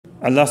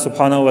Allah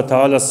subhanahu wa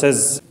ta'ala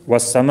says,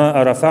 وَالسَّمَاءَ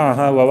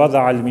رَفَعَهَا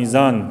وَوَضَعَ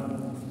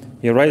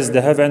الْمِيزَانِ. He raised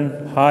the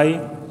heaven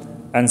high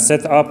and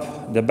set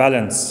up the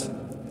balance.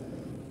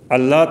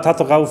 Allah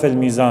تَطْغَوْا فِي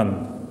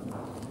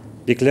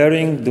الْمِيزَانِ,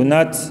 declaring, do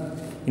not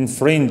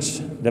infringe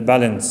the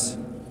balance.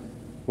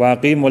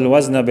 وَأَقِيمُوا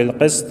الْوَزْنَ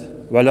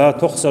بِالْقِسْطِ وَلَا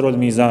تُخْسَرُوا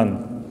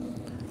الْمِيزَانِ.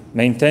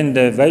 Maintain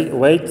the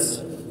weight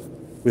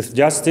with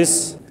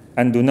justice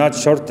and do not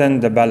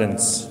shorten the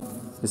balance.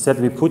 He said,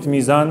 we put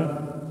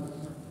mizan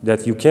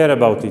that you care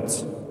about it.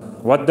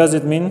 What does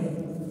it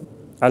mean?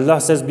 Allah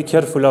says, be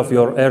careful of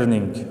your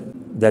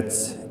earning, that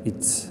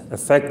it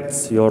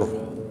affects your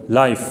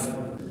life.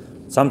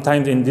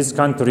 Sometimes in these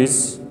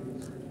countries,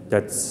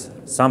 that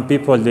some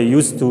people, they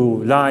used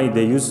to lie,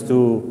 they used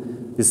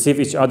to deceive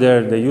each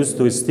other, they used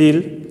to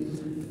steal.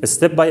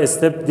 Step by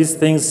step, these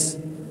things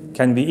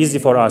can be easy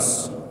for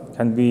us,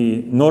 can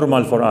be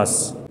normal for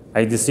us.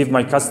 I deceive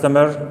my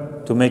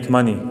customer to make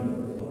money,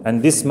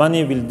 and this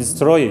money will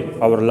destroy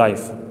our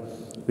life.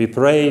 We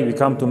pray, we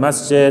come to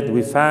masjid,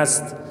 we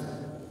fast,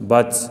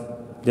 but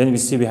then we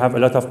see we have a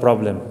lot of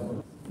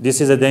problem.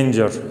 This is a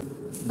danger.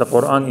 The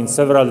Quran in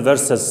several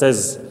verses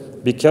says,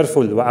 be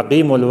careful,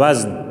 وَأَقِيمُوا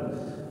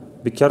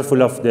الْوَزْنَ. Be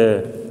careful of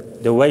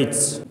the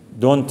weights.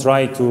 Don't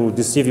try to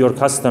deceive your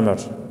customer.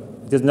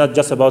 It is not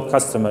just about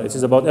customer, it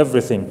is about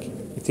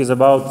everything. It is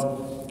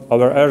about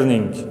our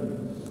earning.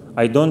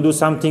 I don't do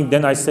something,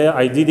 then I say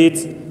I did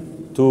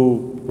it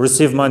to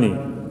receive money.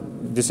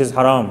 This is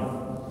haram.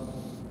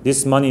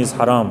 This money is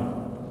haram.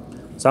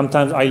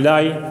 Sometimes I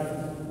lie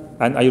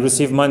and I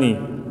receive money.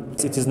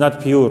 It is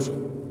not pure.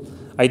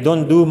 I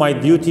don't do my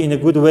duty in a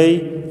good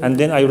way and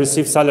then I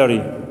receive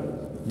salary.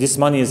 This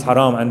money is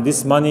haram, and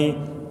this money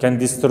can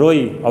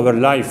destroy our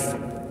life.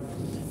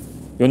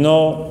 You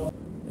know,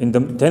 in the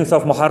 10th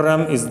of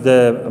Muharram is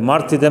the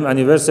martyrdom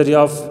anniversary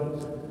of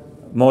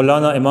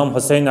Maulana Imam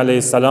Hussein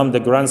alayhi salam,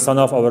 the grandson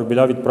of our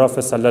beloved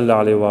Prophet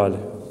sallallahu alayhi wa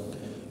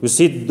alayhi. You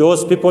see,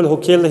 those people who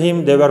killed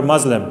him, they were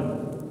Muslim.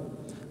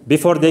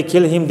 Before they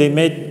killed him, they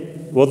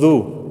made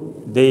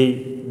wudu, they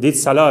did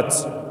salat,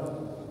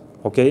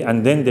 okay,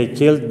 and then they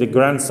killed the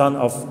grandson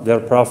of their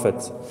prophet.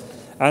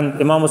 And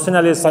Imam Hussein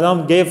alayhi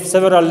salam gave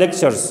several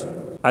lectures,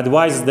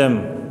 advised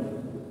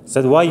them,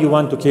 said, why you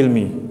want to kill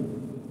me?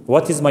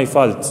 What is my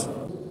fault?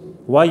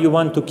 Why you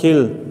want to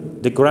kill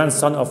the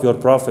grandson of your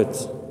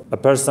prophet? A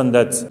person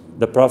that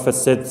the prophet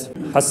said,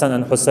 Hassan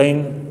and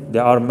Hussein, they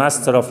are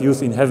master of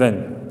youth in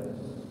heaven.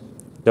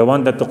 The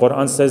one that the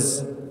Quran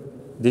says,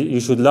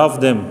 you should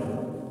love them,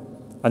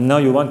 and now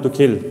you want to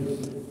kill.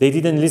 They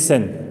didn't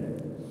listen.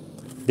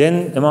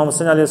 Then Imam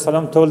Hussein alayhi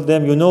salam told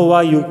them, you know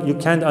why you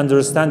can't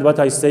understand what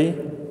I say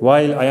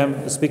while I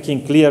am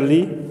speaking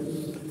clearly?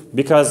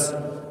 Because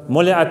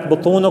muli'at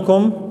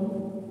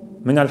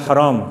butunukum min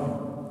al-haram.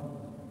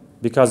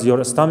 Because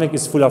your stomach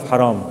is full of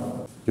haram.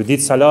 You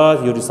did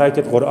salat, you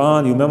recited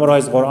Quran, you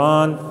memorized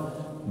Quran,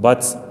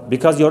 but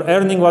because your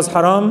earning was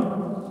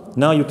haram,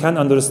 now you can't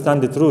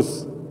understand the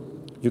truth.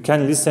 You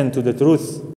can't listen to the truth.